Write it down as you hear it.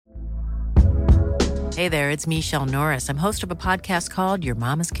Hey there, it's Michelle Norris. I'm host of a podcast called Your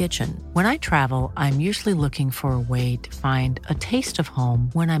Mama's Kitchen. When I travel, I'm usually looking for a way to find a taste of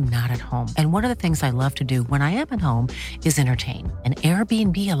home when I'm not at home. And one of the things I love to do when I am at home is entertain. And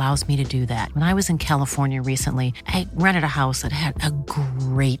Airbnb allows me to do that. When I was in California recently, I rented a house that had a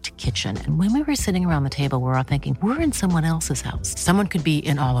great kitchen. And when we were sitting around the table, we were all thinking, we're in someone else's house. Someone could be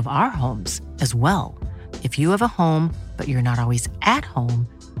in all of our homes as well. If you have a home, but you're not always at home,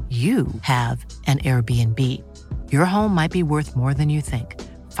 you have an Airbnb. Your home might be worth more than you think.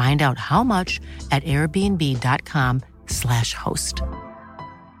 Find out how much at airbnb.com/host.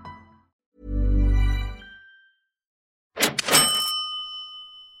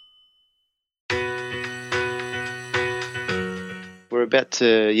 We're about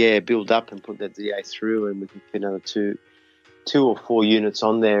to build up and put that DA through, and we can fit another two or four units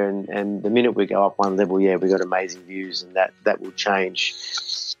on there. And the minute we go up one level, we got amazing views, and that will change.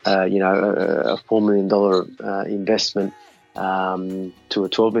 A $4 million investment to a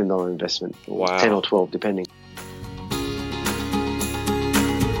 $12 million investment, or 10 or 12, depending.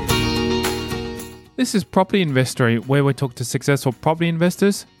 This is Property Investory, where we talk to successful property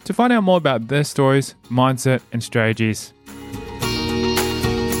investors to find out more about their stories, mindset, and strategies.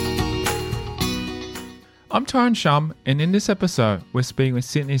 I'm Tyrone Shum, and in this episode, we're speaking with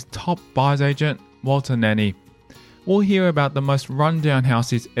Sydney's top buyer's agent, Walter Nanni. We'll hear about the most rundown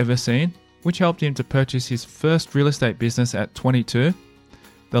house he's ever seen, which helped him to purchase his first real estate business at 22,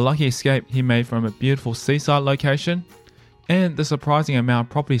 the lucky escape he made from a beautiful seaside location, and the surprising amount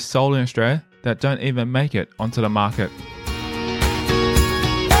of properties sold in Australia that don't even make it onto the market.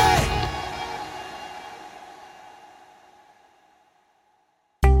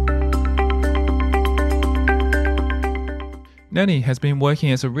 Nanni has been working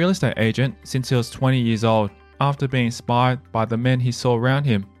as a real estate agent since he was 20 years old, after being inspired by the men he saw around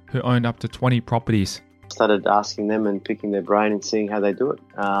him who owned up to 20 properties. Started asking them and picking their brain and seeing how they do it.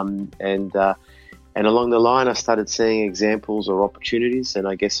 And along the line, I started seeing examples or opportunities. And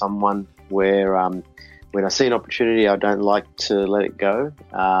I guess I'm one where when I see an opportunity, I don't like to let it go.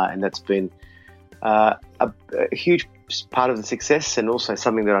 And that's been a huge part of the success, and also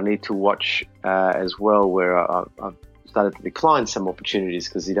something that I need to watch as well, where I've started to decline some opportunities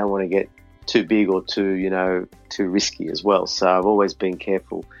because you don't want to get too big or too risky as well. So I've always been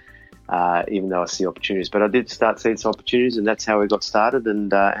careful, even though I see opportunities. But I did start seeing some opportunities, and that's how we got started,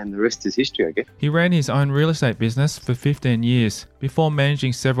 and the rest is history, I guess. He ran his own real estate business for 15 years before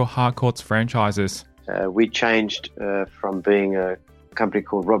managing several Harcourts franchises. We changed from being a company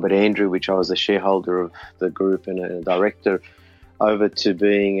called Robert Andrew, which I was a shareholder of the group and a director, over to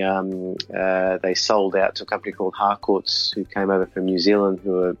being, they sold out to a company called Harcourts, who came over from New Zealand,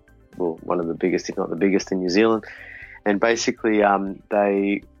 who are one of the biggest, if not the biggest, in New Zealand. And basically,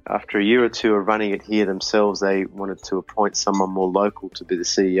 they, after a year or two of running it here themselves, they wanted to appoint someone more local to be the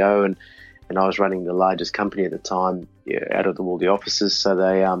CEO. And I was running the largest company at the time, out of all the offices. So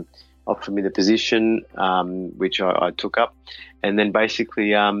they offered me the position, which I took up. And then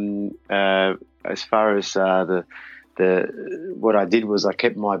basically, as far as what I did was I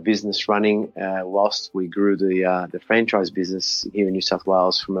kept my business running whilst we grew the franchise business here in New South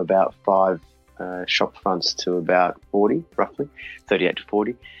Wales from about 5 shop fronts to about 40, roughly 38 to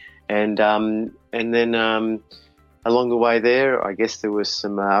 40, and then along the way there, I guess there was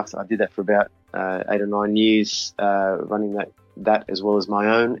some. I did that for about 8 or 9 years, running that as well as my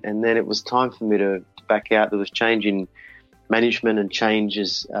own, and then it was time for me to back out. There was change in management and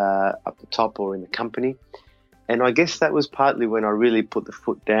changes up the top or in the company. And I guess that was partly when I really put the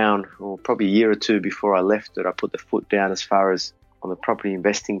foot down, or probably a year or two before I left it, I put the foot down as far as on the property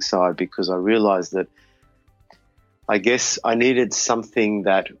investing side, because I realised that I guess I needed something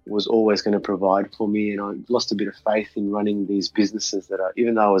that was always going to provide for me, and I lost a bit of faith in running these businesses that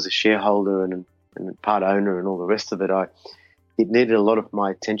even though I was a shareholder and part owner and all the rest of it, it needed a lot of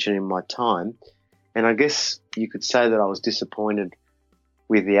my attention and my time. And I guess you could say that I was disappointed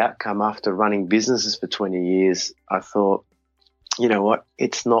with the outcome after running businesses for 20 years. I thought, you know what,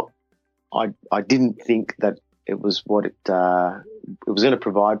 it's not, I didn't think that it was what it was going to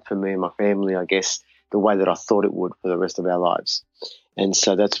provide for me and my family, I guess, the way that I thought it would for the rest of our lives. And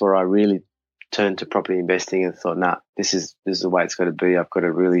so that's where I really turned to property investing and thought, this is the way it's got to be. I've got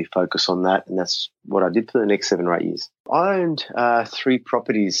to really focus on that. And that's what I did for the next 7 or 8 years. I owned 3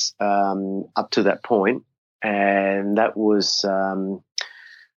 properties up to that point, and that was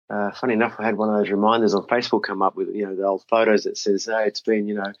funny enough, I had one of those reminders on Facebook come up with, the old photos that says, hey, it's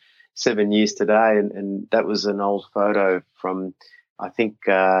been, 7 years today. And that was an old photo from, I think,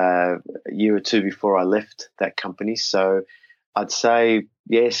 a year or two before I left that company. So I'd say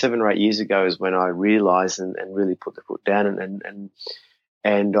 7 or 8 years ago is when I realised and really put the foot down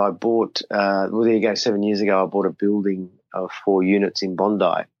and I bought. Well, there you go. 7 years ago, I bought a building of 4 units in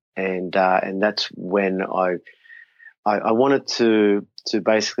Bondi, and that's when I wanted to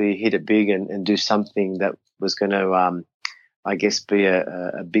basically hit it big and do something that was going to, I guess, be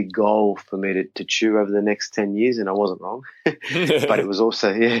a big goal for me to chew over the next 10 years, and I wasn't wrong. But it was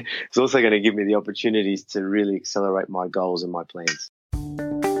also going to give me the opportunities to really accelerate my goals and my plans.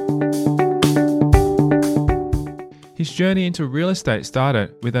 His journey into real estate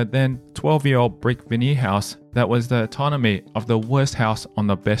started with a then 12-year-old brick veneer house that was the epitome of the worst house on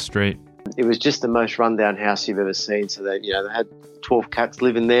the best street. It was just the most rundown house you've ever seen. So they had 12 cats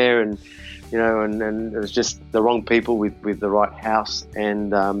living there, and and it was just the wrong people with the right house.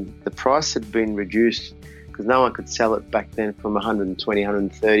 And the price had been reduced because no one could sell it back then, from 120,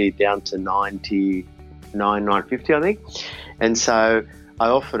 130 down to 99, 950, I think. And so I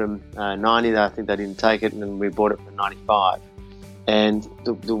offered them 90. I think they didn't take it, and then we bought it for 95. And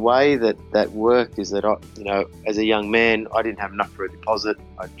the way that worked is that as a young man, I didn't have enough for a deposit.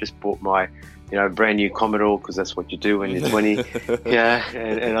 I just bought my brand new Commodore, because that's what you do when you're 20.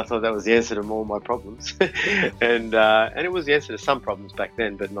 And I thought that was the answer to all my problems. and it was the answer to some problems back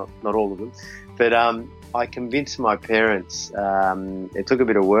then, but not all of them. But I convinced my parents. It took a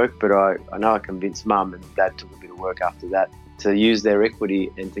bit of work, but I know I convinced Mum, and Dad took a bit of work after that, to use their equity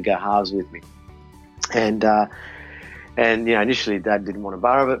and to go halves with me. And initially Dad didn't want to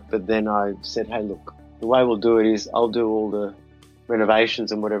borrow it, but then I said, hey, look, the way we'll do it is I'll do all the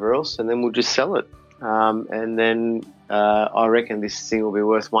renovations and whatever else, and then we'll just sell it. And then I reckon this thing will be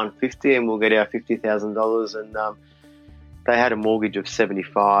worth $150, and we'll get our $50,000. And they had a mortgage of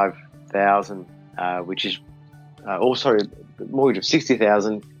 $75,000, which is, mortgage of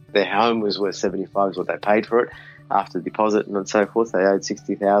 $60,000. Their home was worth $75,000 is what they paid for it after deposit and so forth. They owed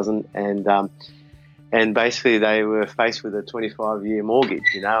 $60,000, and basically they were faced with a 25-year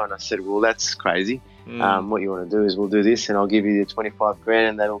mortgage, and I said, well, that's crazy. What you want to do is we'll do this, and I'll give you the $25,000,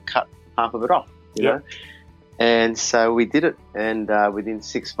 and that'll cut half of it off, you know. And so we did it, and within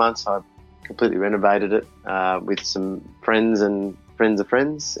 6 months I completely renovated it with some friends and friends of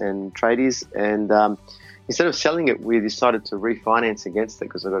friends and tradies. And instead of selling it, we decided to refinance against it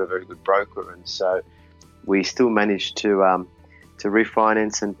because I got a very good broker, and so we still managed to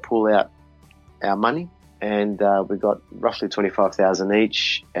refinance and pull out our money, and we got roughly $25,000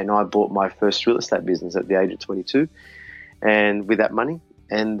 each. And I bought my first real estate business at the age of 22, and with that money,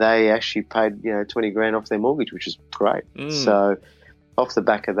 and they actually paid $20,000 off their mortgage, which is great. So off the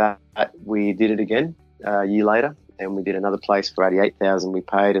back of that, we did it again a year later, and we did another place for $88,000 we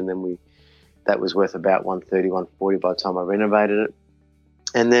paid, and then that was worth about $130,000, $140,000 by the time I renovated it.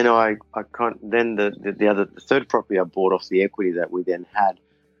 And then the third property I bought off the equity that we then had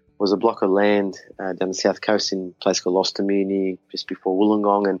was a block of land down the south coast in a place called Ostamini, just before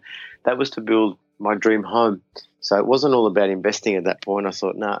Wollongong, and that was to build my dream home. So it wasn't all about investing at that point. I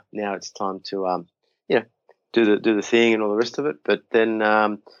thought, now it's time to do the thing and all the rest of it. But then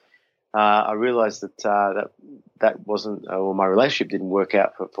I realised that wasn't, or my relationship didn't work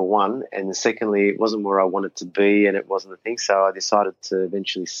out for one, and secondly, it wasn't where I wanted to be, and it wasn't the thing. So I decided to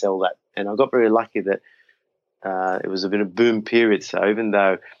eventually sell that, and I got very lucky that it was a bit of a boom period. So even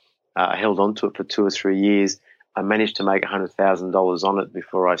though I held on to it for 2 or 3 years, I managed to make $100,000 on it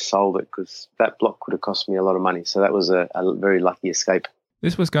before I sold it, because that block could have cost me a lot of money. So that was a very lucky escape.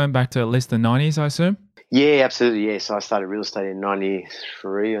 This was going back to at least the 90s, I assume? Yeah, absolutely. Yeah, so I started real estate in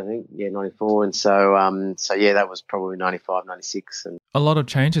 93, I think. Yeah, 94. And so that was probably 95, 96. And a lot of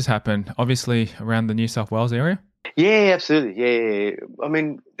changes happened, obviously, around the New South Wales area? Yeah, absolutely. Yeah. I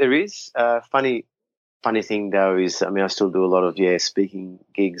mean, there is funny thing though is, I still do a lot of speaking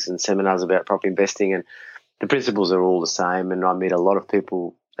gigs and seminars about property investing, and the principles are all the same. And I meet a lot of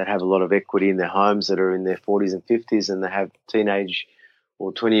people that have a lot of equity in their homes that are in their 40s and 50s, and they have teenage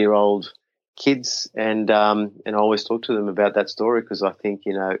or 20-year-old kids, and I always talk to them about that story, because I think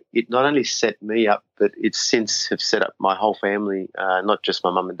it not only set me up, but it's since have set up my whole family, not just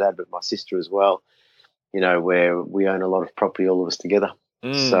my mum and dad, but my sister as well. Where we own a lot of property, all of us together.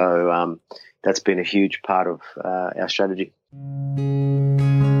 So that's been a huge part of our strategy.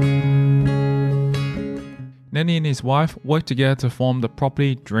 Nanni and his wife work together to form the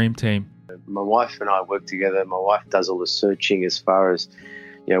Property Dream Team. My wife and I work together. My wife does all the searching as far as,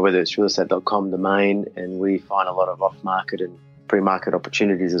 whether it's realestate.com domain, and we find a lot of off-market and pre-market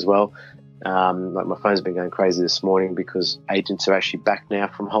opportunities as well. Like my phone's been going crazy this morning because agents are actually back now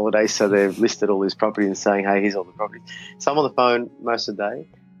from holidays, so they've listed all this property and saying, hey, here's all the property. So I'm on the phone most of the day,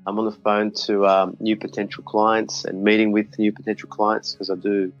 I'm on the phone to new potential clients and meeting with new potential clients, because I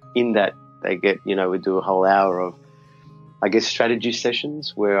do, in that they get, we do a whole hour of, I guess, strategy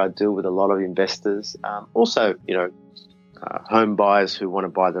sessions where I deal with a lot of investors. Also, home buyers who want to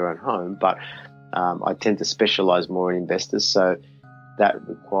buy their own home, but I tend to specialize more in investors. So that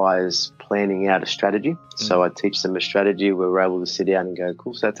requires planning out a strategy. So I teach them a strategy where we're able to sit down and go,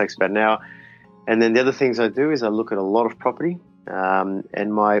 cool, so that takes about an hour. And then the other things I do is I look at a lot of property.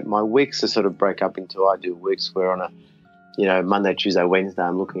 And my weeks are sort of break up into ideal weeks where on a, Monday, Tuesday, Wednesday,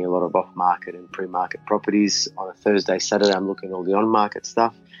 I'm looking at a lot of off-market and pre-market properties. On a Thursday, Saturday, I'm looking at all the on-market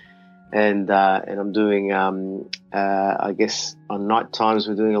stuff. And I'm doing, I guess, on night times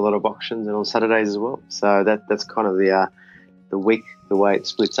we're doing a lot of auctions, and on Saturdays as well. So that's kind of the week, the way it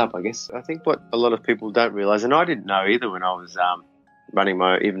splits up, I guess. I think what a lot of people don't realise, and I didn't know either when I was running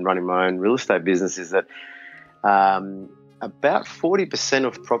my own real estate business, is that about 40%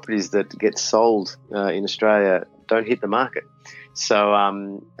 of properties that get sold in Australia don't hit the market.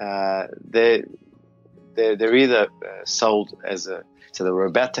 So they're either sold so they were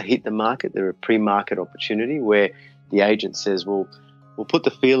about to hit the market. They're a pre-market opportunity where the agent says, well, we'll put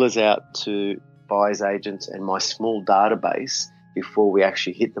the feelers out to buyers agents and my small database before we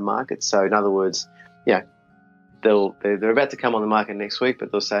actually hit the market. So in other words, they're about to come on the market next week,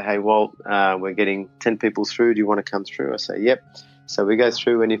 but they'll say, hey, Walt, we're getting 10 people through. Do you want to come through? I say, yep. So we go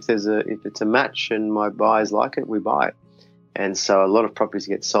through, and if it's a match and my buyers like it, we buy it. And so a lot of properties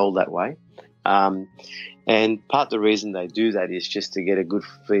get sold that way. And part of the reason they do that is just to get a good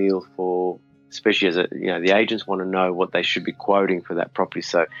feel for, especially as the agents want to know what they should be quoting for that property.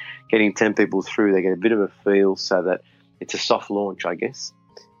 So getting 10 people through, they get a bit of a feel so that it's a soft launch, I guess.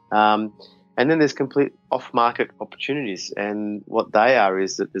 And then there's complete off-market opportunities. And what they are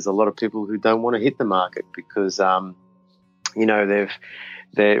is that there's a lot of people who don't want to hit the market because,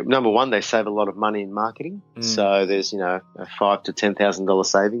 they're number one, they save a lot of money in marketing. So there's, a $5,000 to $10,000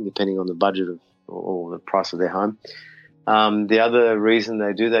 saving depending on the budget or the price of their home. The other reason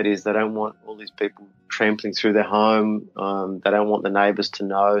they do that is they don't want all these people trampling through their home. They don't want the neighbours to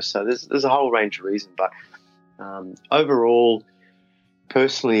know. So there's a whole range of reasons. But overall,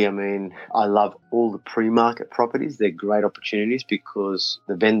 personally, I love all the pre-market properties. They're great opportunities because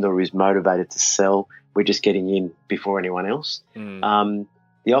the vendor is motivated to sell. We're just getting in before anyone else.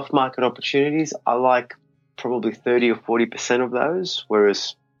 The off-market opportunities, I like probably 30 or 40% of those,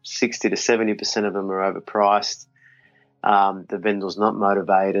 whereas 60 to 70% of them are overpriced. The vendor's not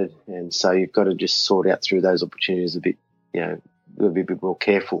motivated, and so you've got to just sort out through those opportunities a bit, be a bit more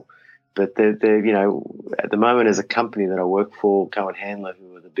careful. But they're at the moment, as a company that I work for, Cohen Handler,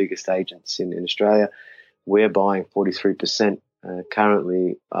 who are the biggest agents in Australia, we're buying 43%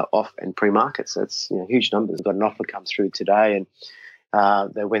 currently off and pre-market. So it's huge numbers. I've got an offer come through today, and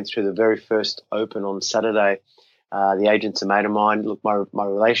they went through the very first open on Saturday. The agent's a mate of mine. Look, my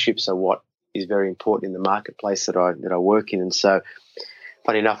relationships are what is very important in the marketplace that I work in. And so,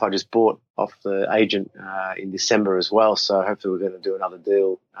 funny enough, I just bought off the agent in December as well. So hopefully we're going to do another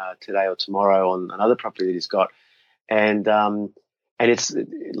deal today or tomorrow on another property that he's got. And it's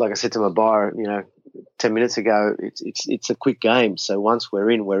like I said to my buyer, 10 minutes ago, it's a quick game. So once we're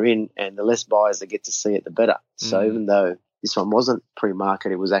in, and the less buyers that get to see it, the better. So even though this one wasn't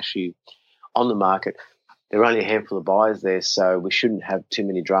pre-market, it was actually on the market. There are only a handful of buyers there, so we shouldn't have too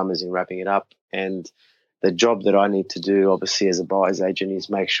many dramas in wrapping it up. And the job that I need to do, obviously, as a buyer's agent, is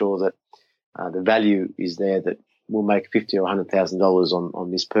make sure that the value is there, that we'll make $50,000 or $100,000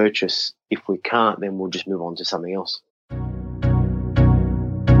 on this purchase. If we can't, then we'll just move on to something else.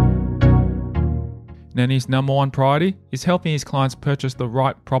 Nanni's number one priority is helping his clients purchase the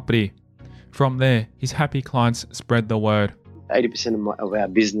right property. From there, his happy clients spread the word. 80% of our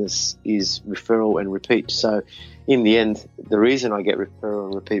business is referral and repeat. So in the end, the reason I get referral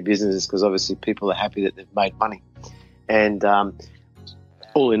and repeat business is because obviously people are happy that they've made money. And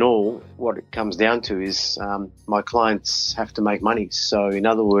all in all, what it comes down to is my clients have to make money. So in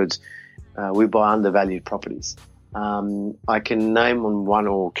other words, we buy undervalued properties. I can name on one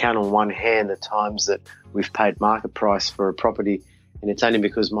or count on one hand the times that we've paid market price for a property, and it's only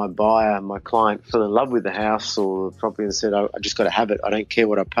because my client fell in love with the house or the property and said, I just got to have it. I don't care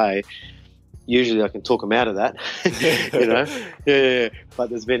what I pay. Usually I can talk them out of that, Yeah. But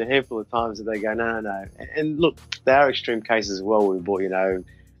there's been a handful of times that they go, no. And look, there are extreme cases as well. We bought, late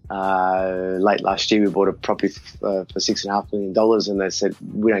last year, we bought a property for $6.5 million, and they said,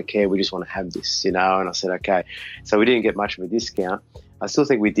 we don't care. We just want to have this, And I said, okay. So we didn't get much of a discount. I still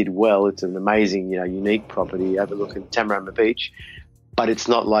think we did well. It's an amazing, unique property overlooking Tamarama Beach. but it's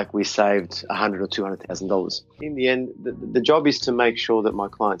not like we saved $100,000 or $200,000. In the end, the job is to make sure that my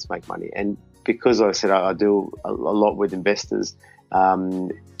clients make money. And because I said I do a lot with investors,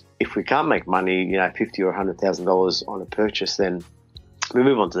 if we can't make money, $50,000 or $100,000 on a purchase, then we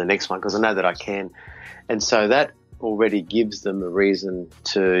move on to the next one because I know that I can. And so that already gives them a reason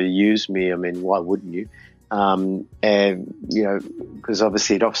to use me. I mean, why wouldn't you? And, because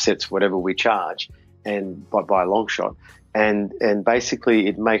obviously it offsets whatever we charge and by a long shot. And basically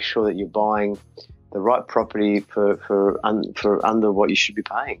it makes sure that you're buying the right property for under what you should be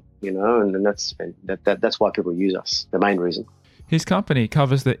paying, and that's why people use us, the main reason. His company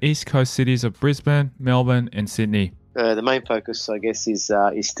covers the east coast cities of Brisbane, Melbourne and Sydney. The main focus, I guess, is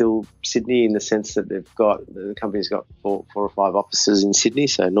still Sydney, in the sense that the company's got four or five offices in Sydney,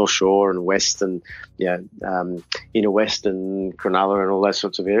 so North Shore and West and Inner West and Cronulla and all those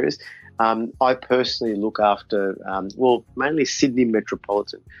sorts of areas. I personally look after mainly Sydney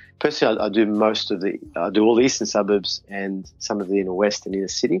metropolitan. Personally, I do I do all the eastern suburbs and some of the inner west and inner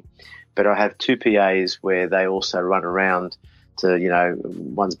city, but I have two PAs where they also run around.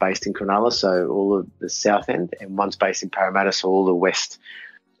 One's based in Cronulla, so all of the south end, and one's based in Parramatta, so all the west.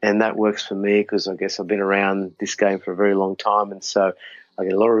 And that works for me because I guess I've been around this game for a very long time, and so I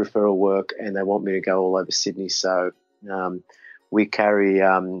get a lot of referral work, and they want me to go all over Sydney. So we carry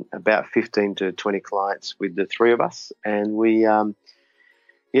about 15 to 20 clients with the three of us, and we, and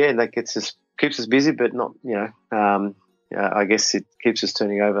that keeps us busy, but not, I guess it keeps us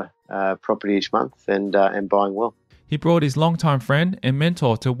turning over property each month and buying well. He brought his longtime friend and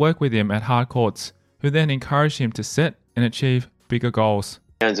mentor to work with him at Hardcourts, who then encouraged him to set and achieve bigger goals.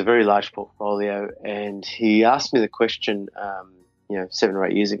 He owns a very large portfolio, and he asked me the question, 7 or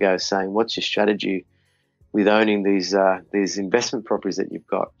 8 years ago, saying, "What's your strategy with owning these investment properties that you've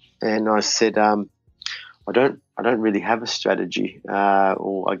got?" And I said, "I don't really have a strategy,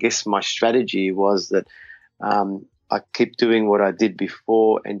 or I guess my strategy was that I keep doing what I did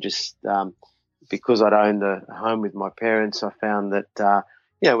before, and just." Because I'd owned the home with my parents, I found that,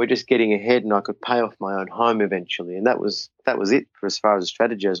 we're just getting ahead and I could pay off my own home eventually. And that was it for as far as a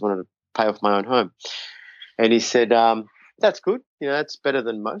strategy. I just wanted to pay off my own home. And he said, that's good. That's better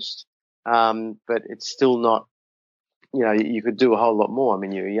than most. But it's still not, you could do a whole lot more. I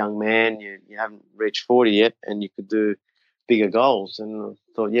mean, you're a young man, you haven't reached 40 yet, and you could do bigger goals. And I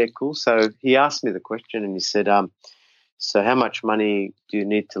thought, yeah, cool. So he asked me the question, and he said, so how much money do you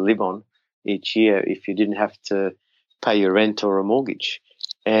need to live on each year if you didn't have to pay your rent or a mortgage?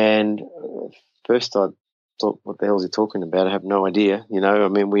 And first I thought, what the hell is he talking about? I have no idea. We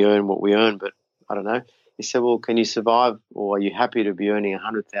earn what we earn, but I don't know. He said, well, can you survive, or are you happy to be earning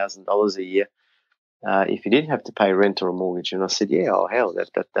 $100,000 a year if you didn't have to pay rent or a mortgage? And I said, yeah, oh hell,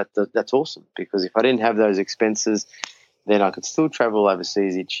 that's awesome, because if I didn't have those expenses, then I could still travel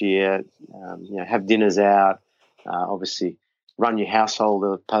overseas each year, have dinners out, obviously run your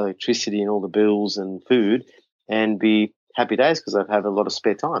household, pay electricity and all the bills and food, and be happy days because I have a lot of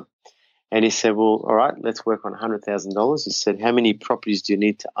spare time. And he said, well, all right, let's work on $100,000. He said, how many properties do you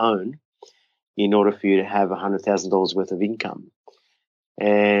need to own in order for you to have $100,000 worth of income?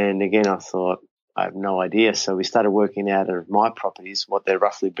 And again, I thought, I have no idea. So we started working out of my properties what they're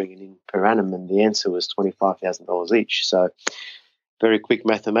roughly bringing in per annum, and the answer was $25,000 each. So very quick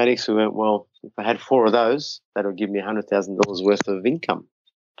mathematics. We went, well, if I had 4 of those, that would give me $100,000 worth of income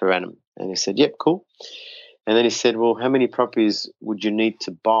per annum. And he said, yep, cool. And then he said, well, how many properties would you need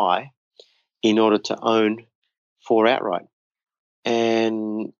to buy in order to own 4 outright?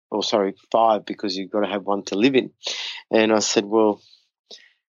 5, because you've got to have 1 to live in. And I said, well,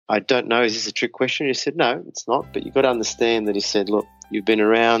 I don't know. Is this a trick question? He said, no, it's not. But you've got to understand that, he said, look, you've been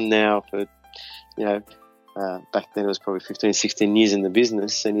around now for, back then it was probably 15, 16 years in the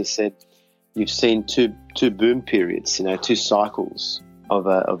business. And he said, you've seen two boom periods, 2 cycles of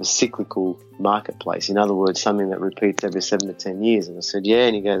a cyclical marketplace. In other words, something that repeats every 7 to 10 years. And I said, yeah.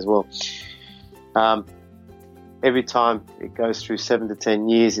 And he goes, well, every time it goes through 7 to 10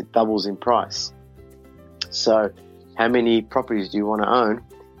 years, it doubles in price. So how many properties do you want to own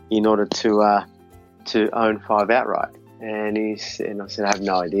in order to own 5 outright? And I said, I have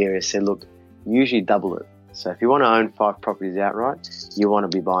no idea. He said, look, usually double it. So if you want to own 5 properties outright, you want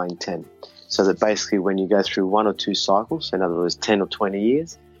to be buying 10. So that basically when you go through 1 or 2 cycles, so in other words, 10 or 20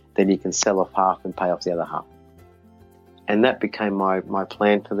 years, then you can sell off half and pay off the other half. And that became my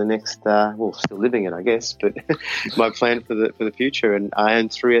plan for the next, still living it, I guess, but my plan for the future. And I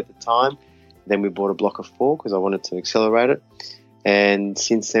owned 3 at the time. Then we bought a block of 4 because I wanted to accelerate it. And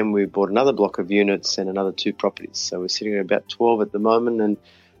since then, we bought another block of units and another 2 properties. So we're sitting at about 12 at the moment, and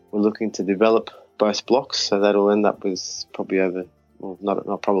we're looking to develop both blocks. So that'll end up with probably over well,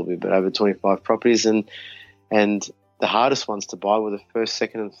 not probably, but over 25 properties, and the hardest ones to buy were the first,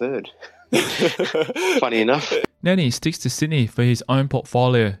 second, and third. Funny enough. Nanni sticks to Sydney for his own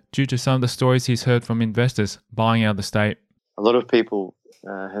portfolio due to some of the stories he's heard from investors buying out the state. A lot of people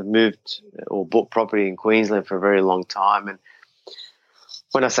have moved or bought property in Queensland for a very long time, and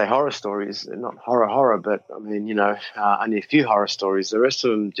when I say horror stories, not horror, but I mean, only a few horror stories. The rest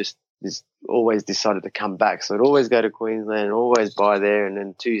of them just always decided to come back. So I'd always go to Queensland and always buy there, and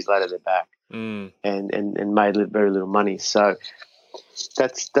then 2 years later they're back and made very little money. So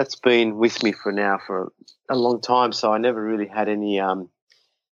that's been with me for a long time. So I never really had any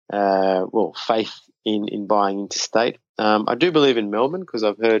faith in buying interstate. I do believe in Melbourne because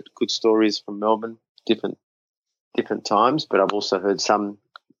I've heard good stories from Melbourne, different times, but I've also heard some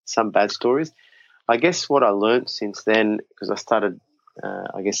bad stories. I guess what I learned since then, because I started,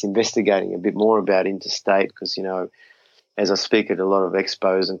 investigating a bit more about interstate, because, as I speak at a lot of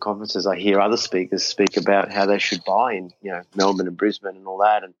expos and conferences, I hear other speakers speak about how they should buy in, Melbourne and Brisbane and all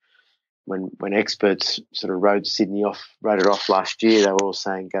that. And when experts sort of wrote it off last year, they were all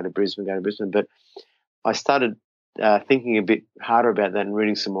saying, go to Brisbane. But I started thinking a bit harder about that and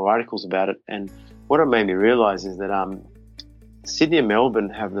reading some more articles about it. And what it made me realise is that Sydney and Melbourne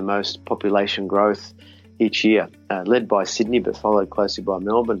have the most population growth each year, led by Sydney but followed closely by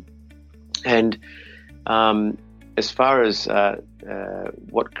Melbourne. And as far as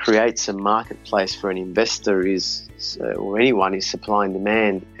what creates a marketplace for an investor or anyone is supply and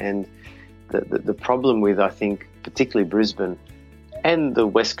demand. And the problem with, I think, particularly Brisbane and the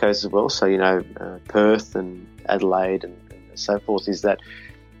West Coast as well, so, Perth and Adelaide and so forth, is that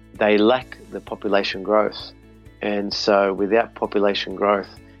they lack the population growth. And so without population growth,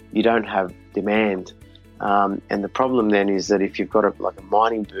 you don't have demand. And the problem then is that if you've got a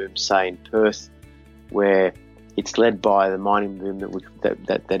mining boom, say in Perth, where it's led by the mining boom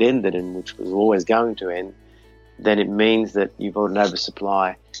that ended and which was always going to end, then it means that you've got an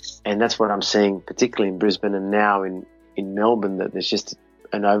oversupply. And that's what I'm seeing, particularly in Brisbane and now in Melbourne, that there's just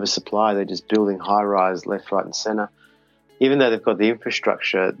an oversupply. They're just building high-rise left, right and centre. Even though they've got the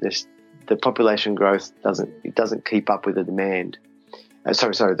infrastructure, the population growth doesn't keep up with the demand. The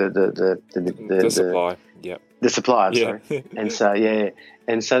supply. Yeah. The supply. I'm sorry.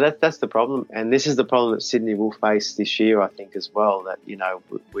 And so that's the problem. And this is the problem that Sydney will face this year, I think, as well. That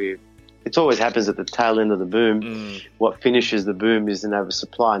it always happens at the tail end of the boom. What finishes the boom is an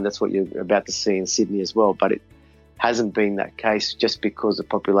oversupply, and that's what you're about to see in Sydney as well. But it hasn't been that case just because of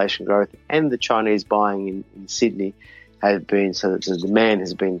population growth and the Chinese buying in Sydney has been so that the demand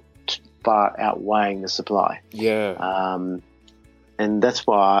has been far outweighing the supply. Yeah. And that's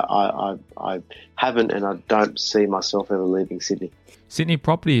why I haven't and I don't see myself ever leaving Sydney. Sydney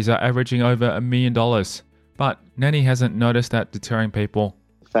properties are averaging over $1 million, but Nanni hasn't noticed that deterring people.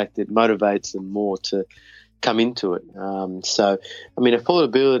 In fact, it motivates them more to come into it. So, I mean,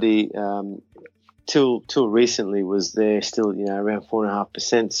 affordability till recently was there still, around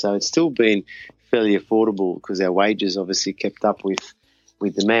 4.5%. So it's still been fairly affordable because our wages obviously kept up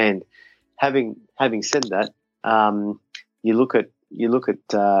with demand. Having said that, you look at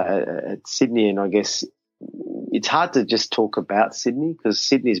Sydney, and I guess it's hard to just talk about Sydney because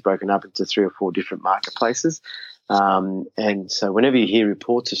Sydney's broken up into 3 or 4 different marketplaces. And so whenever you hear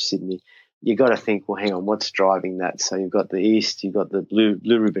reports of Sydney, you got to think, well, hang on, what's driving that? So you've got the east, you've got the blue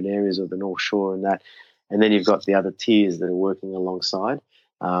ribbon areas of the North Shore and that, and then you've got the other tiers that are working alongside.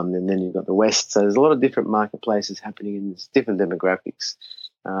 And then you've got the west. So there's a lot of different marketplaces happening in different demographics.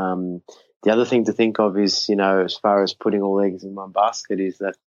 The other thing to think of is, as far as putting all eggs in one basket, is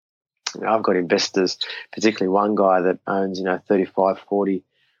that I've got investors, particularly one guy that owns, 35, 40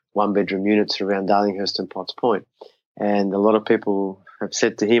 one-bedroom units around Darlinghurst and Potts Point. And a lot of people have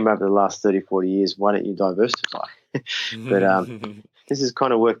said to him over the last 30, 40 years, why don't you diversify? But this has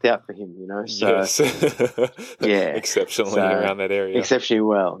kind of worked out for him, So, yes. yeah. Exceptionally around that area. Exceptionally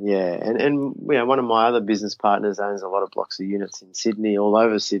well, yeah. And one of my other business partners owns a lot of blocks of units in Sydney, all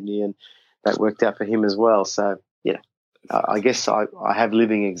over Sydney, and that worked out for him as well. So, I guess I have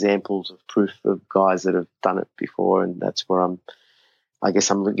living examples of proof of guys that have done it before, and that's where I'm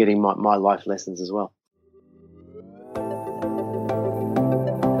getting my life lessons as well.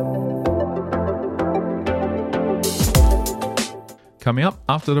 Coming up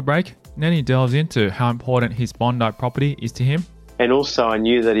after the break, Nanni delves into how important his Bondi property is to him. And also I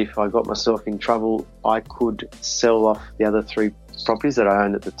knew that if I got myself in trouble, I could sell off the other 3 properties that I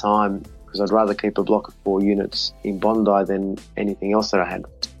owned at the time, because I'd rather keep a block of 4 units in Bondi than anything else that I had.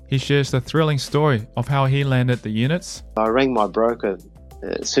 He shares the thrilling story of how he landed the units. I rang my broker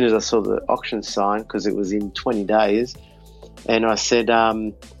as soon as I saw the auction sign, because it was in 20 days, And I said,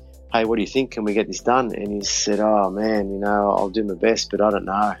 hey, what do you think? Can we get this done? And he said, oh, man, I'll do my best, but I don't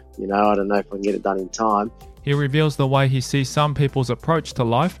know. I don't know if I can get it done in time. He reveals the way he sees some people's approach to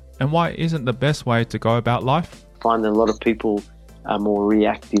life and why it isn't the best way to go about life. I find that a lot of people are more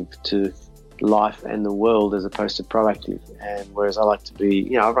reactive to life and the world as opposed to proactive. And whereas I like to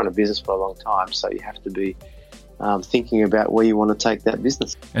be, I've run a business for a long time, so you have to be thinking about where you want to take that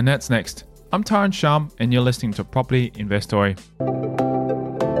business. And that's next. I'm Tyron Shum, and you're listening to Property Investory.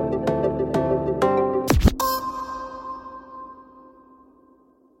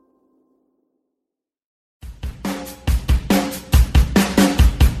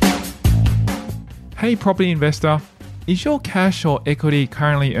 Hey property investor, is your cash or equity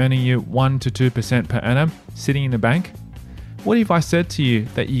currently earning you 1 to 2% per annum sitting in the bank? What if I said to you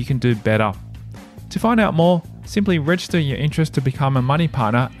that you can do better? To find out more, simply register your interest to become a money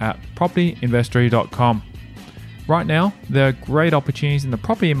partner at propertyinvestory.com. Right now, there are great opportunities in the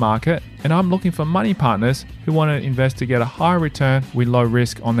property market, and I'm looking for money partners who want to invest to get a higher return with low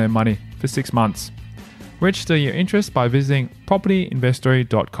risk on their money for 6 months. Register your interest by visiting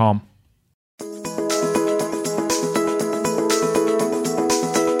propertyinvestory.com.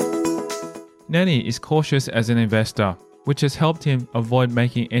 Nanni is cautious as an investor, which has helped him avoid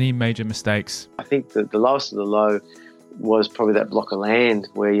making any major mistakes. I think that the lowest of the low was probably that block of land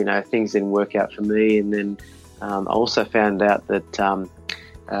where, things didn't work out for me. And then I also found out that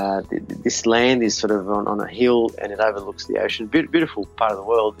this land is sort of on a hill and it overlooks the ocean. Beautiful part of the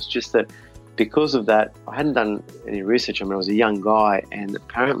world. It's just that because of that, I hadn't done any research. I was a young guy, and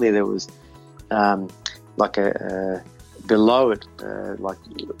apparently there was below it, like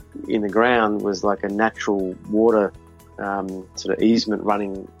in the ground, was like a natural water sort of easement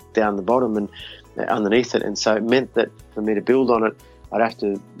running down the bottom and underneath it. And so it meant that for me to build on it, I'd have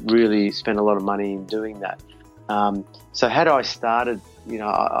to really spend a lot of money in doing that. So had I started,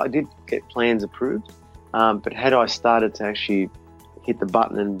 I did get plans approved, but had I started to actually hit the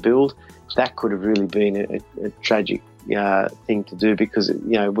button and build, that could have really been a tragic thing to do, because it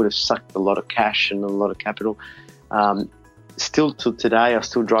would have sucked a lot of cash and a lot of capital. Still to today, I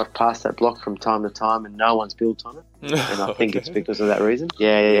still drive past that block from time to time, and no one's built on it. And I think it's because of that reason.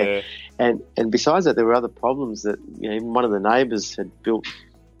 Yeah. And besides that, there were other problems that even one of the neighbours had built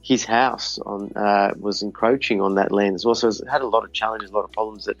his house on, was encroaching on that land as well. So it had a lot of challenges, a lot of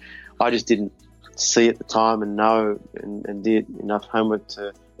problems that I just didn't see at the time and know and did enough homework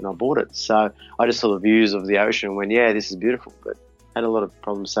to, and I bought it. So I just saw the views of the ocean and went, yeah, this is beautiful, but had a lot of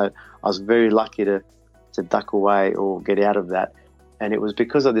problems. So I was very lucky to duck away or get out of that. And it was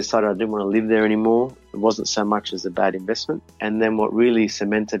because I decided I didn't want to live there anymore. It wasn't so much as a bad investment. And then what really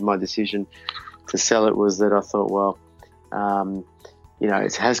cemented my decision to sell it was that I thought, well,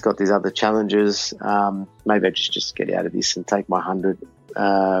 it has got these other challenges. Maybe I just get out of this and take my 100,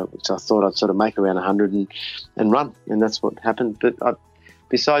 which I thought I'd sort of make around 100 and run. And that's what happened. But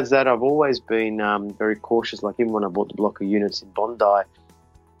besides that, I've always been very cautious. Like even when I bought the block of units in Bondi,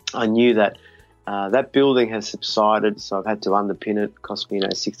 I knew that that building has subsided, so I've had to underpin it. It cost me,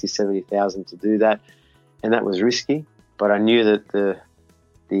 60,000, 70,000 to do that, and that was risky. But I knew that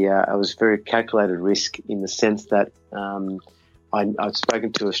I was very calculated risk in the sense that I'd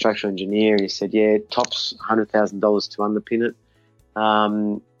spoken to a structural engineer. He said, yeah, it tops $100,000 to underpin it.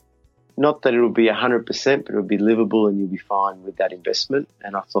 Not that it would be 100%, but it would be livable and you'll be fine with that investment.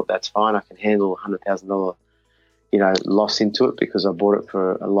 And I thought that's fine. I can handle $100,000, loss into it because I bought it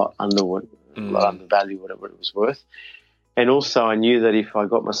for a lot undervalued whatever it was worth. And also I knew that if I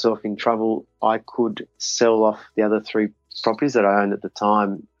got myself in trouble, I could sell off the other 3 properties that I owned at the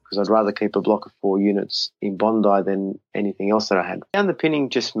time, because I'd rather keep a block of 4 units in Bondi than anything else that I had. Underpinning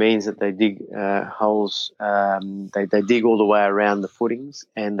just means that they dig holes, they dig all the way around the footings,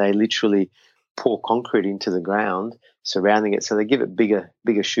 and they literally pour concrete into the ground surrounding it. So they give it bigger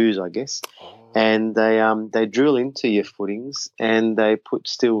shoes, I guess. And they drill into your footings and they put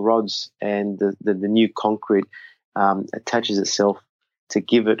steel rods, and the new concrete attaches itself to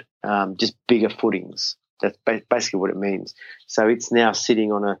give it just bigger footings. That's basically what it means. So it's now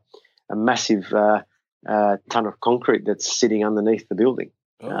sitting on a massive ton of concrete that's sitting underneath the building.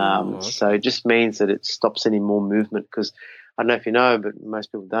 Okay. So it just means that it stops any more movement, because I don't know if you know, but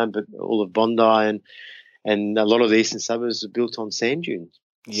most people don't, but all of Bondi and a lot of the eastern suburbs are built on sand dunes.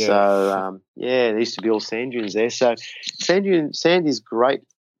 Yeah. So, there used to be all sand dunes there. So sand is great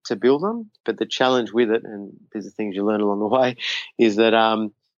to build on, but the challenge with it, and these are things you learn along the way, is that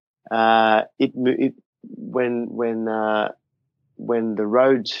when the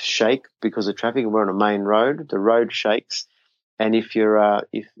roads shake because of traffic, and we're on a main road, the road shakes And if you're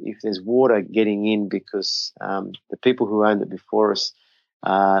if there's water getting in because the people who owned it before us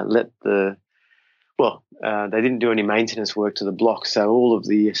they didn't do any maintenance work to the block, so all of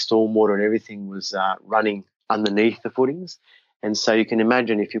the stormwater and everything was running underneath the footings. And so you can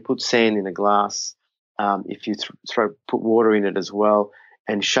imagine if you put sand in a glass, if you put water in it as well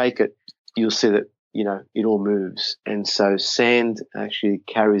and shake it, you'll see that it all moves. And so sand actually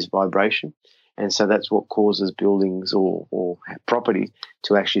carries vibration, and so that's what causes buildings or property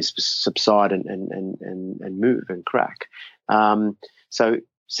to actually subside and move and crack. So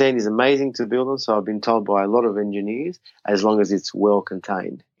sand is amazing to build on, so I've been told by a lot of engineers, as long as it's well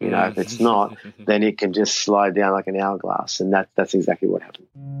contained. If it's not, then it can just slide down like an hourglass, and that's exactly what happened.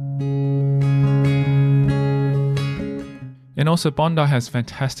 And also Bondi has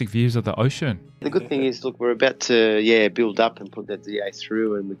fantastic views of the ocean. The good thing is, look, we're about to build up and put that DA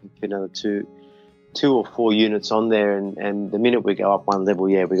through, and we can fit another two or four units on there, and the minute we go up one level,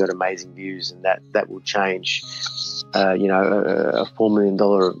 we got amazing views, and that will change a $4 million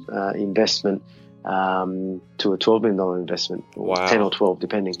investment to a $12 million investment, or wow. 10 or 12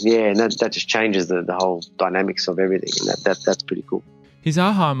 depending. And that just changes the whole dynamics of everything, and that's pretty cool. His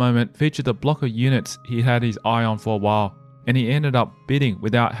aha moment featured the block of units he had his eye on for a while, and he ended up bidding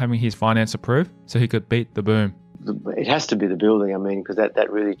without having his finance approved so he could beat the boom. It has to be the building, because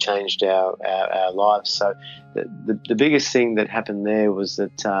that really changed our lives. So the biggest thing that happened there was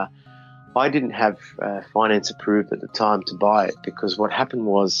that I didn't have finance approved at the time to buy it, because what happened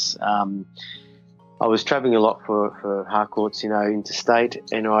was I was travelling a lot for Harcourts, interstate,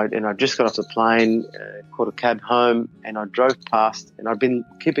 and I just got off the plane, caught a cab home, and I drove past, and I'd been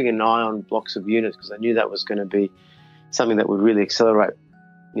keeping an eye on blocks of units because I knew that was going to be something that would really accelerate,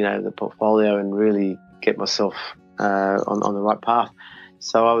 the portfolio and really get myself on the right path.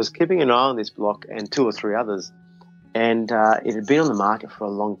 So I was keeping an eye on this block and two or three others, and it had been on the market for a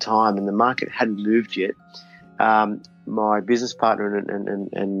long time, and the market hadn't moved yet. My business partner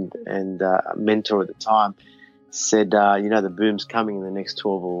and mentor at the time said, the boom's coming in the next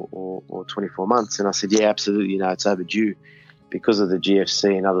 12 or 24 months. And I said, yeah, absolutely. It's overdue because of the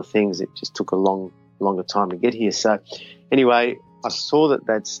GFC and other things. It just took a longer time to get here. So anyway, I saw that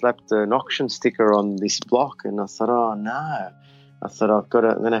they'd slapped an auction sticker on this block, and I thought, oh no. I thought I'm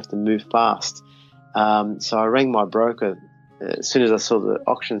going to have to move fast. So I rang my broker as soon as I saw the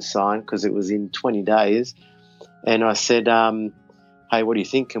auction sign, because it was in 20 days. And I said, hey, what do you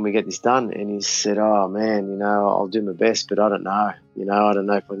think? Can we get this done? And he said, oh, man, I'll do my best, but I don't know. I don't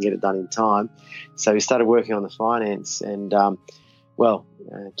know if I can get it done in time. So we started working on the finance, and,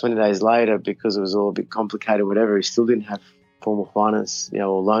 20 days later, because it was all a bit complicated, whatever, he still didn't have formal finance,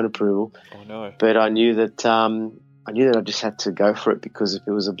 or loan approval. Oh, no. But I knew that I just had to go for it, because if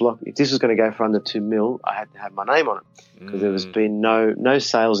this was going to go for under $2 million, I had to have my name on it, because there was been no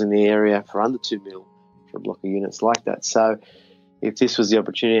sales in the area for under $2 million for a block of units like that. So if this was the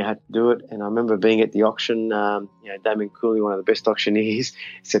opportunity, I had to do it. And I remember being at the auction, Damien Cooley, one of the best auctioneers,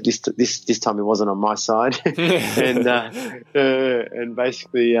 except this time he wasn't on my side. and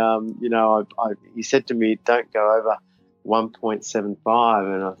basically, he said to me, don't go over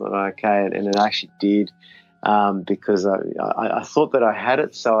 1.75, and I thought, okay, and it actually did. Because I thought that I had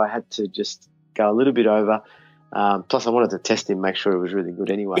it, so I had to just go a little bit over. Plus, I wanted to test him, make sure it was really good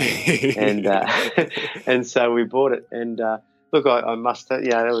anyway. And so we bought it. And look, I must say,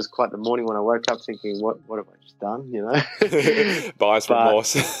 that was quite the morning when I woke up thinking, what have I just done, Buyer's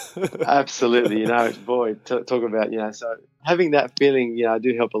remorse. Absolutely, boy, talk about, so having that feeling, I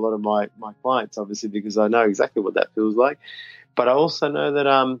do help a lot of my clients, obviously, because I know exactly what that feels like. But I also know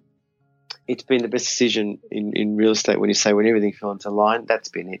that it's been the best decision in real estate when everything fell into line. That's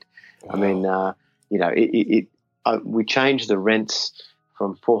been it. Wow. I mean, we changed the rents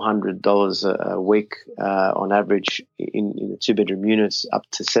from $400 a week on average in the 2-bedroom units up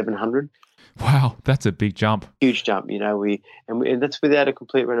to $700. Wow, that's a big jump. Huge jump. And that's without a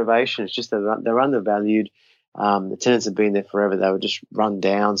complete renovation. It's just that they're undervalued. The tenants have been there forever. They were just run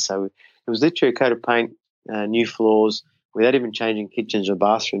down. So it was literally a coat of paint, new floors, without even changing kitchens or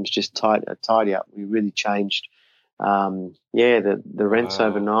bathrooms, just tidy up. We really changed, the rents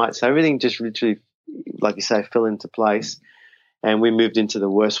overnight. So everything just literally, like you say, fell into place. And we moved into the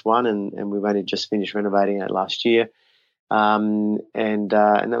worst one, and we've only just finished renovating it last year. And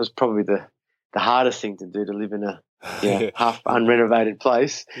that was probably the hardest thing to do, to live in a half unrenovated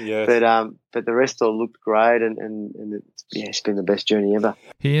place. Yes. But the rest all looked great, and it's been the best journey ever.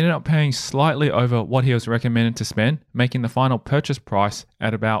 He ended up paying slightly over what he was recommended to spend, making the final purchase price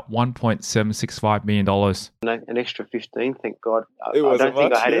at about $1.765 million. An extra 15, thank God. I It wasn't don't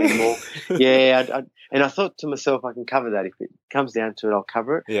think much. I had any more. Yeah, and I thought to myself, I can cover that. If it comes down to it, I'll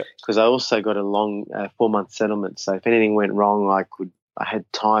cover it. Yeah. Because I also got a long 4-month settlement. So if anything went wrong, I had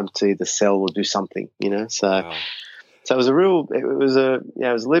time to either sell or do something, So, Wow. so it was a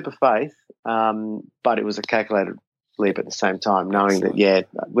leap of faith, but it was a calculated leap at the same time, knowing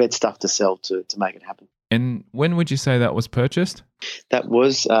Excellent. that, we had stuff to sell to make it happen. And when would you say that was purchased? That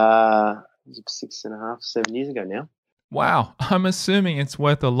was 6.5, 7 years ago now. Wow, I'm assuming it's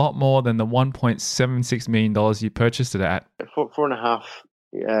worth a lot more than the $1.76 million you purchased it at.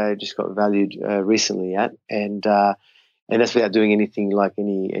 4.5 just got valued recently at, and that's without doing anything like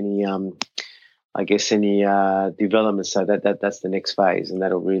any development. So that's the next phase, and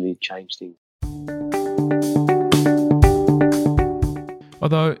that'll really change things.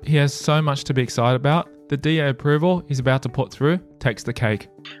 Although he has so much to be excited about, the DA approval he's about to put through takes the cake.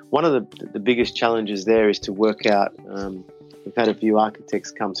 One of the biggest challenges there is to work out. We've had a few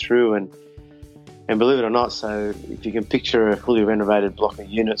architects come through, and believe it or not, so if you can picture a fully renovated block of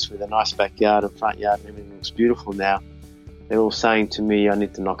units with a nice backyard and front yard and everything looks beautiful now, they're all saying to me, I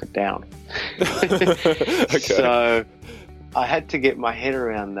need to knock it down. Okay. So I had to get my head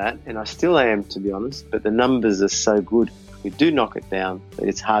around that, and I still am, to be honest, but the numbers are so good. We do knock it down, but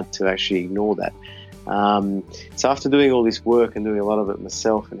it's hard to actually ignore that. So after doing all this work and doing a lot of it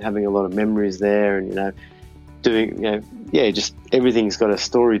myself and having a lot of memories there and, just everything's got a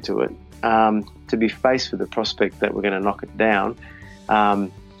story to it. To be faced with the prospect that we're going to knock it down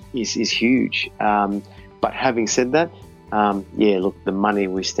is huge. But having said that, look, the money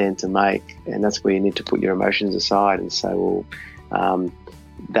we stand to make, and that's where you need to put your emotions aside and say, well,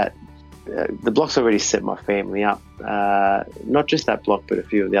 the block's already set my family up. Not just that block, but a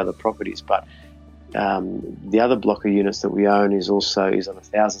few of the other properties. But the other block of units that we own is on a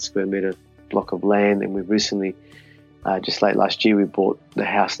 1,000 square metre block of land, and we've recently, just late last year, we bought the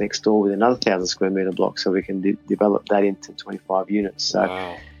house next door with another 1,000 square metre block, so we can develop that into 25 units. So,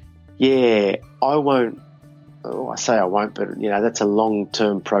 Wow. yeah, I won't. Oh, I say I won't, but that's a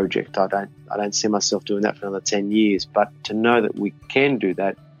long-term project. I don't see myself doing that for another 10 years. But to know that we can do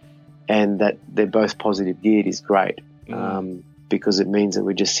that, and that they're both positive geared, is great, because it means that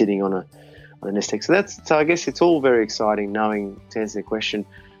we're just sitting on a nest egg. So I guess it's all very exciting. Knowing, to answer the question,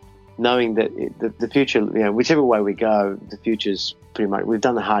 knowing that the future, whichever way we go, the future's pretty much, we've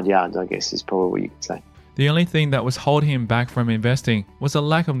done the hard yards, I guess, is probably what you could say. The only thing that was holding him back from investing was a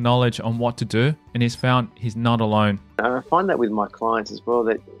lack of knowledge on what to do, and he's found he's not alone. I find that with my clients as well,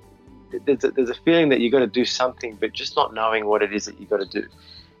 that there's a feeling that you've got to do something, but just not knowing what it is that you've got to do.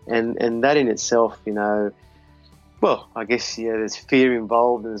 And that in itself, well, I guess, there's fear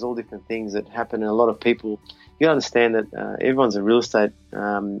involved, and there's all different things that happen. And a lot of people, you understand that everyone's a real estate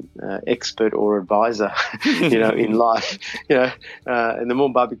expert or advisor, in life, and the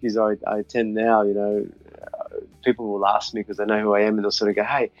more barbecues I attend now, people will ask me because they know who I am, and they'll sort of go,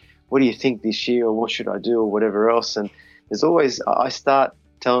 hey, what do you think this year, or what should I do, or whatever else? And there's always, I start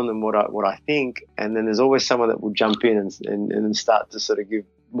telling them what I think, and then there's always someone that will jump in and start to sort of give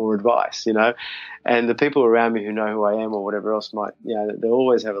more advice, and the people around me who know who I am or whatever else might, they'll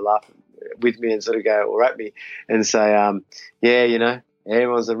always have a laugh with me and sort of go, or at me and say,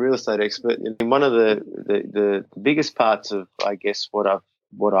 everyone's a real estate expert. And one of the biggest parts of, I guess, what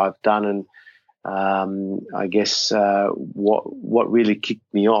I've done, and I guess what really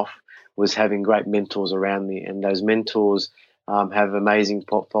kicked me off was having great mentors around me, and those mentors have amazing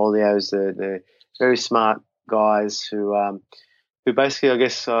portfolios. They're very smart guys who basically, I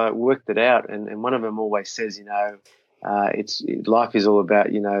guess, worked it out. And one of them always says, life is all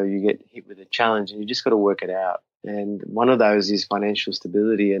about, you get hit with a challenge and you just got to work it out. And one of those is financial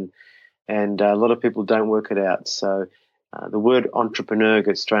stability, and a lot of people don't work it out. So the word entrepreneur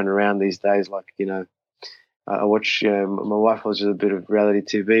gets thrown around these days, like, I watch, my wife watches a bit of reality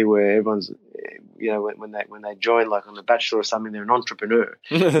TV where everyone's, when they join, like on The Bachelor or something, they're an entrepreneur,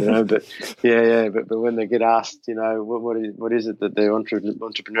 but but when they get asked, what is it that they're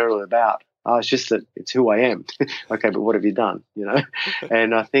entrepreneurial about? Oh, it's just that it's who I am. Okay, but what have you done?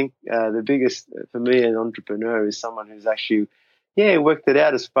 And I think the biggest for me, an entrepreneur is someone who's actually, worked it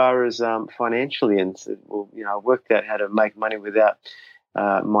out as far as financially, and said, well, worked out how to make money without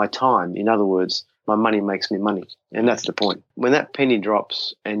my time. In other words, my money makes me money, and that's the point. When that penny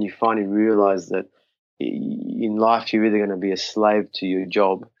drops and you finally realize that in life you're either going to be a slave to your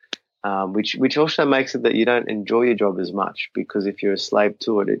job which also makes it that you don't enjoy your job as much, because if you're a slave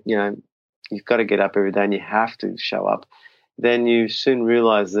to it, you've got to get up every day and you have to show up. Then you soon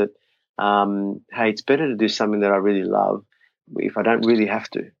realize that, hey, it's better to do something that I really love if I don't really have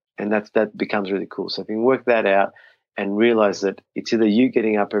to, and that becomes really cool. So if you can work that out and realize that it's either you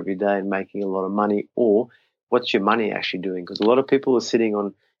getting up every day and making a lot of money, or what's your money actually doing? Because a lot of people are sitting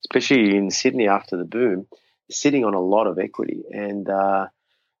on, especially in Sydney after the boom, sitting on a lot of equity. And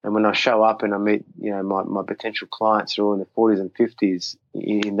when I show up and I meet, my potential clients who are all in their 40s and 50s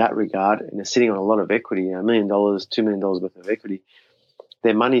in that regard, and they're sitting on a lot of equity, $1 million, $2 million worth of equity,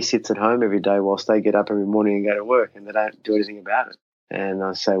 their money sits at home every day whilst they get up every morning and go to work, and they don't do anything about it. And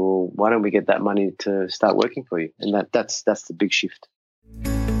I say, well, why don't we get that money to start working for you? And that's the big shift.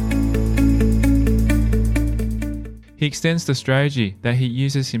 He extends the strategy that he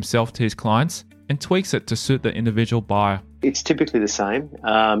uses himself to his clients and tweaks it to suit the individual buyer. It's typically the same.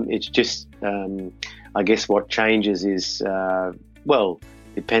 It's just, I guess what changes is,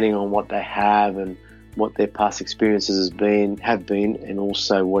 depending on what they have and what their past experiences have been, and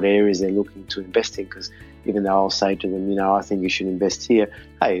also what areas they're looking to invest in. Because even though I'll say to them, I think you should invest here,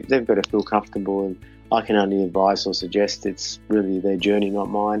 hey, they've got to feel comfortable, and I can only advise or suggest. It's really their journey, not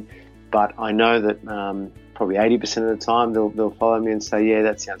mine. But I know that probably 80% of the time they'll follow me and say, yeah,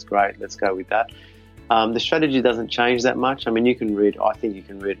 that sounds great, let's go with that. The strategy doesn't change that much. I mean, I think you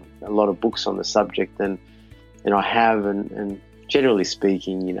can read a lot of books on the subject, and I have, and generally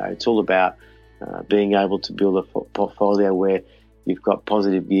speaking, it's all about being able to build a portfolio where you've got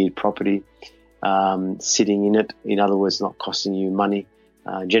positive geared property sitting in it. In other words, not costing you money.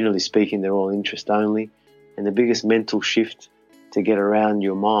 Generally speaking, they're all interest only. And the biggest mental shift to get around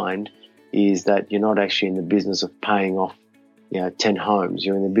your mind is that you're not actually in the business of paying off 10 homes.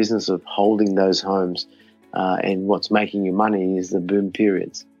 You're in the business of holding those homes, and what's making you money is the boom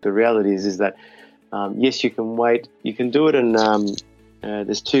periods. The reality is that yes, you can wait, you can do it, and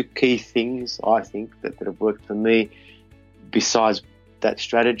there's two key things I think that have worked for me besides that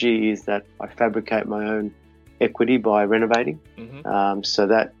strategy, is that I fabricate my own equity by renovating. So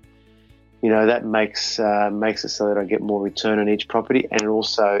that that makes it so that I get more return on each property, and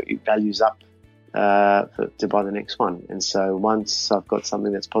also it values up to buy the next one. And so once I've got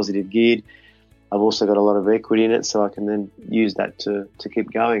something that's positive geared, I've also got a lot of equity in it, so I can then use that to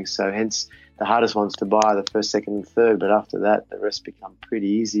keep going. So hence the hardest ones to buy, the first, second and third, but after that the rest become pretty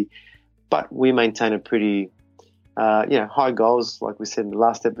easy. But we maintain a pretty high goals, like we said in the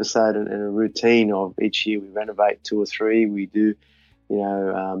last episode, and a routine of each year we renovate 2 or 3. We do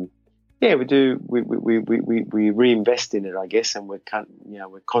we reinvest in it, I guess, and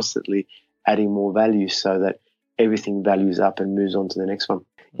we're constantly adding more value so that everything values up and moves on to the next one.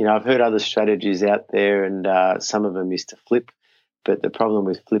 I've heard other strategies out there, and some of them is to flip. But the problem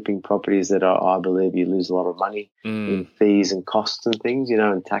with flipping properties is that I believe you lose a lot of money in fees and costs and things,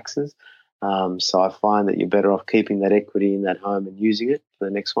 and taxes. So I find that you're better off keeping that equity in that home and using it for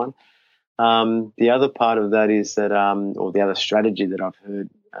the next one. The other part of that is that, or the other strategy that I've heard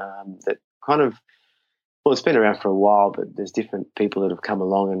that kind of, well, it's been around for a while, but there's different people that have come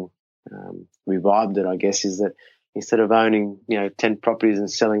along and revived it, I guess, is that instead of owning 10 properties and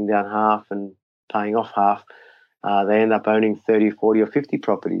selling down half and paying off half, they end up owning 30, 40 or 50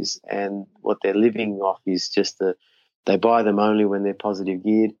 properties, and what they're living off is just they buy them only when they're positive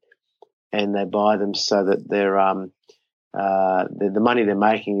geared, and they buy them so that they're the money they're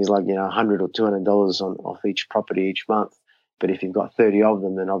making is like $100 or $200 off each property each month. But if you've got 30 of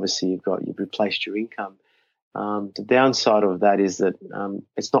them, then obviously you've replaced your income. The downside of that is that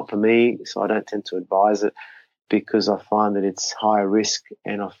it's not for me, so I don't tend to advise it, because I find that it's higher risk,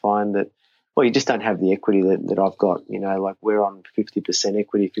 and I find that, well, you just don't have the equity that I've got. Like we're on 50%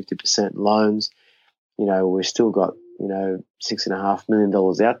 equity, 50% loans. We've still got $6.5 million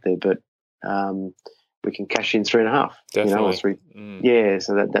out there, but we can cash in 3.5. Definitely. Or 3. Yeah,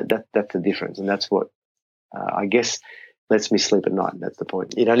 so that's the difference, and that's what I guess lets me sleep at night. That's the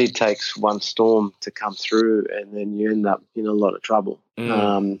point. It only takes one storm to come through, and then you end up in a lot of trouble.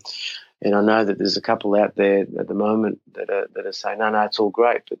 And I know that there's a couple out there at the moment that are saying, no, it's all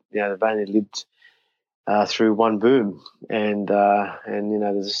great, but they've only lived through one boom, and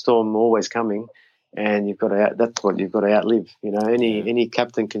there's a storm always coming, and that's what you've got to outlive. Any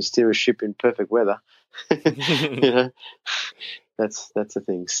captain can steer a ship in perfect weather. That's the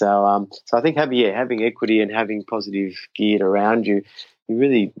thing. So I think having equity and having positive geared around you, you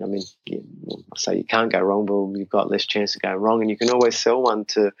really, I say you can't go wrong, but you've got less chance of going wrong, and you can always sell one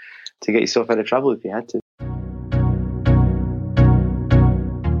to get yourself out of trouble if you had to.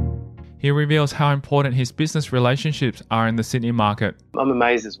 He reveals how important his business relationships are in the Sydney market. I'm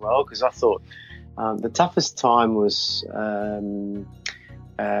amazed as well because I thought the toughest time was a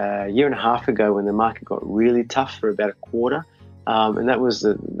year and a half ago when the market got really tough for about a quarter. And that was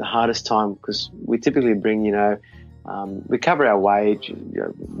the hardest time because we typically bring, we cover our wage,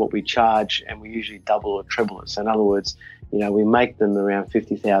 what we charge, and we usually double or treble it. So in other words, we make them around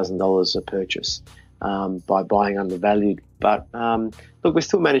 $50,000 a purchase by buying undervalued. But look, we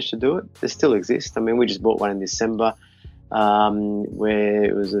still managed to do it. They still exist. I mean, we just bought one in December where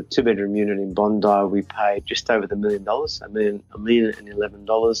it was a 2-bedroom unit in Bondi. We paid just over $1 million,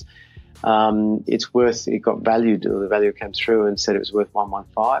 $1,011,000. It got valued, or the value came through and said it was worth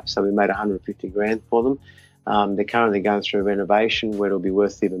 115. So we made 150 grand for them. They're currently going through a renovation where it'll be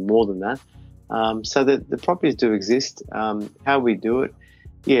worth even more than that. So the properties do exist. How we do it,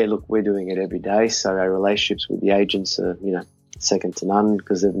 yeah, look, we're doing it every day. So our relationships with the agents are, second to none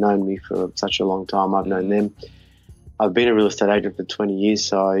because they've known me for such a long time. I've known them. I've been a real estate agent for 20 years,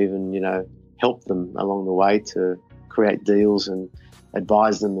 so I even, help them along the way to create deals and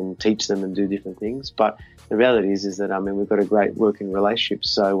advise them and teach them and do different things. But the reality is that, we've got a great working relationship.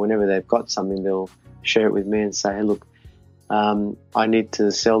 So whenever they've got something, they'll share it with me and say, hey, look, I need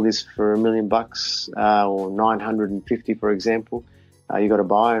to sell this for $1 million or 950, for example. You got to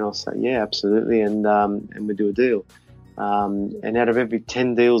buy? And I'll say, yeah, absolutely. And we do a deal. And out of every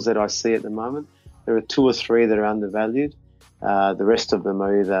 10 deals that I see at the moment, there are 2 or 3 that are undervalued. The rest of them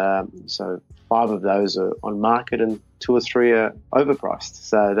are either, so 5 of those are on market and 2 or 3 are overpriced.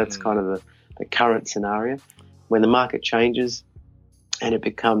 So that's kind of the current scenario. When the market changes and it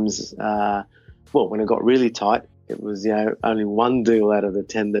becomes, when it got really tight, it was only 1 deal out of the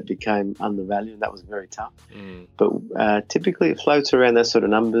 10 that became undervalued, and that was very tough. But typically it floats around those sort of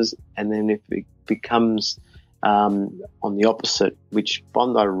numbers, and then if it becomes on the opposite, which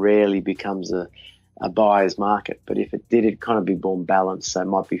Bondi rarely becomes a buyer's market, but if it did, it'd kind of be more balanced. So it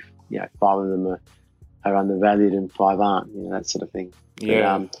might be 5 of them are undervalued and 5 aren't, that sort of thing.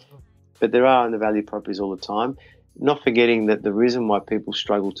 Yeah. But there are undervalued properties all the time. Not forgetting that the reason why people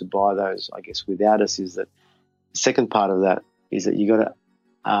struggle to buy those, I guess, without us is that the second part of that is that you've got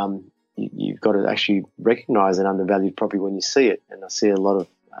to actually recognise an undervalued property when you see it. And I see a lot of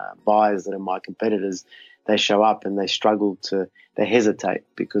buyers that are my competitors. They show up and they they hesitate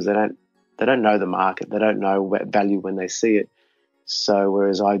because they don't know the market. They don't know what value when they see it. So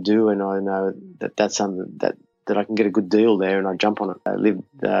whereas I do, and I know that's something that I can get a good deal there, and I jump on it. I lived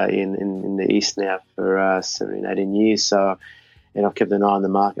in the East now for 17, 18 years. So, and I've kept an eye on the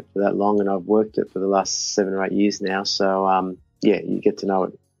market for that long, and I've worked it for the last 7 or 8 years now. So, you get to know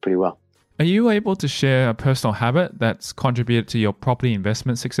it pretty well. Are you able to share a personal habit that's contributed to your property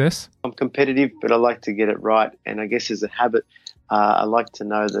investment success? I'm competitive, but I like to get it right. And I guess as a habit, I like to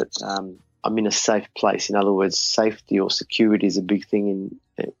know that I'm in a safe place. In other words, safety or security is a big thing in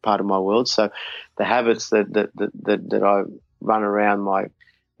part of my world. So the habits that I run around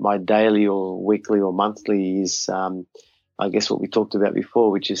my daily or weekly or monthly is, I guess, what we talked about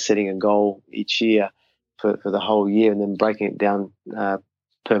before, which is setting a goal each year for the whole year and then breaking it down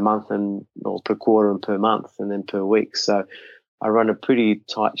per month or per quarter and per month and then per week. So I run a pretty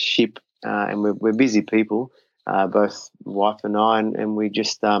tight ship and we're busy people. Both wife and I, and we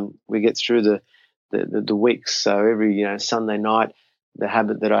just we get through the weeks. So every Sunday night, the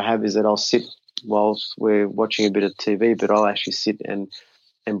habit that I have is that I'll sit whilst we're watching a bit of TV, but I'll actually sit and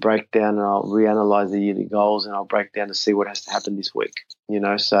break down, and I'll reanalyze the yearly goals, and I'll break down to see what has to happen this week.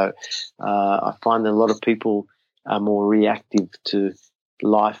 So I find that a lot of people are more reactive to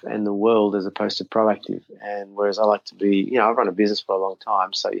life and the world as opposed to proactive. And whereas I like to be, I've run a business for a long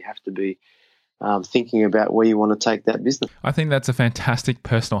time, so you have to be thinking about where you want to take that business. I think that's a fantastic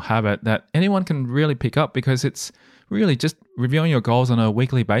personal habit that anyone can really pick up because it's really just reviewing your goals on a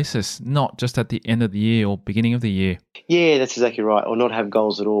weekly basis, not just at the end of the year or beginning of the year. Yeah, that's exactly right. Or not have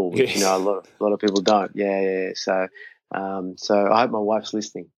goals at all, which a lot of people don't. Yeah. So I hope my wife's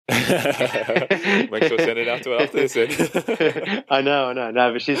listening. Make sure to send it out to her after this. I know.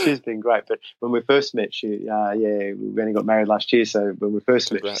 No, but she's been great. But when we first met, we only got married last year. So when we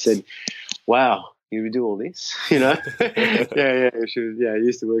first met, she said, "Wow, you do all this?" Yeah. She was,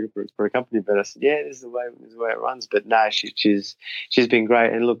 used to working for a company, but I said, "Yeah, this is the way it runs." But no, she's been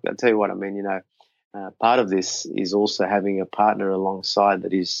great. And look, I'll tell you what, I mean, part of this is also having a partner alongside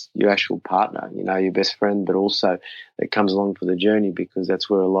that is your actual partner, your best friend, but also that comes along for the journey, because that's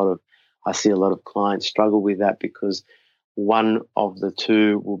where I see a lot of clients struggle with that, because one of the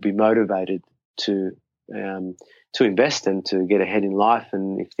two will be motivated to invest and to get ahead in life,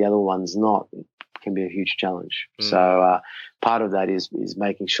 and if the other one's not, it can be a huge challenge. So part of that is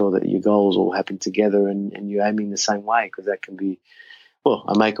making sure that your goals all happen together and you're aiming the same way, because that can be, well,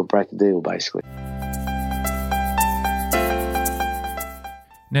 a make or break a deal, basically.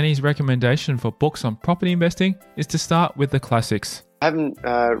 Nanni's recommendation for books on property investing is to start with the classics. I haven't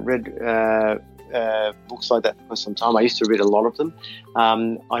read books like that for some time. I used to read a lot of them.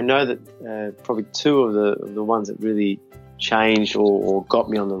 I know that probably two of the ones that really changed or got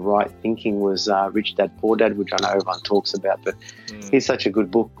me on the right thinking was Rich Dad Poor Dad, which I know everyone talks about, but it's such a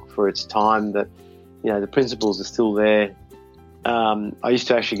good book for its time that, you know, the principles are still there. I used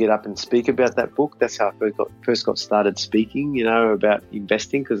to actually get up and speak about that book. That's how I first got started speaking, you know, about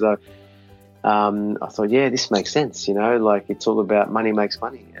investing, because I thought, yeah, this makes sense, you know, like it's all about money makes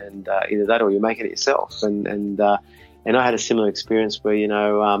money, and either that or you're making it yourself. And I had a similar experience where,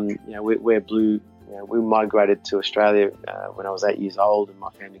 we migrated to Australia when I was 8 years old, and my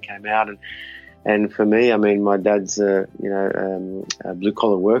family came out, and for me, I mean, my dad's a blue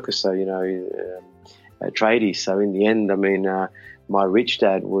collar worker, so a tradie. So in the end, I mean, my rich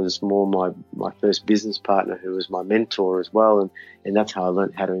dad was more my first business partner, who was my mentor as well, and that's how I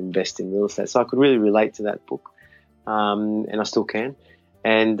learned how to invest in real estate. So I could really relate to that book, and I still can.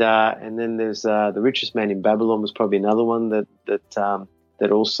 And then there's The Richest Man in Babylon was probably another one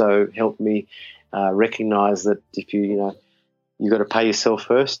that also helped me recognize that if you got to pay yourself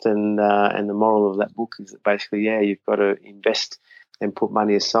first, and the moral of that book is that basically, yeah, you've got to invest and put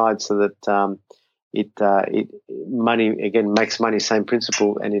money aside so that money again makes money, same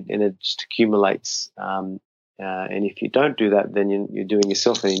principle, and it just accumulates. And if you don't do that, then you're doing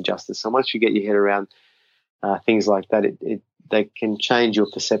yourself an injustice. So once you get your head around things like that, they can change your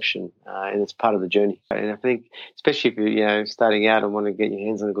perception, and it's part of the journey. And I think, especially if you're starting out and want to get your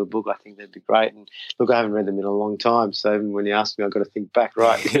hands on a good book, I think that'd be great. And look, I haven't read them in a long time, so even when you ask me, I've got to think back,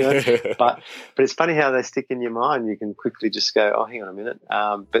 right? But it's funny how they stick in your mind. You can quickly just go, oh, hang on a minute.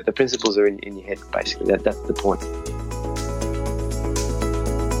 But the principles are in your head, basically. That's the point.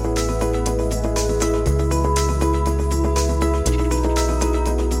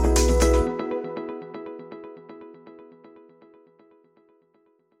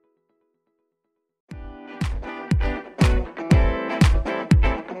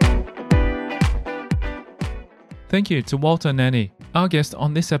 Thank you to Walter Nanni, our guest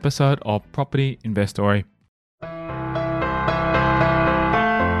on this episode of Property Investory.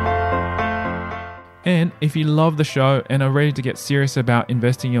 And if you love the show and are ready to get serious about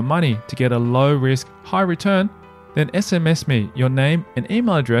investing your money to get a low risk, high return, then SMS me your name and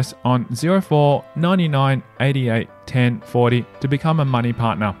email address on 04 99 88 10 40 to become a money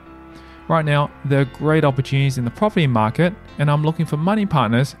partner. Right now, there are great opportunities in the property market, and I'm looking for money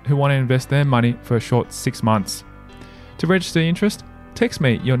partners who want to invest their money for a short 6 months. To register interest, text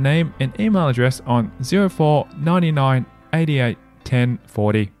me your name and email address on 04 99 88 10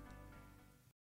 40.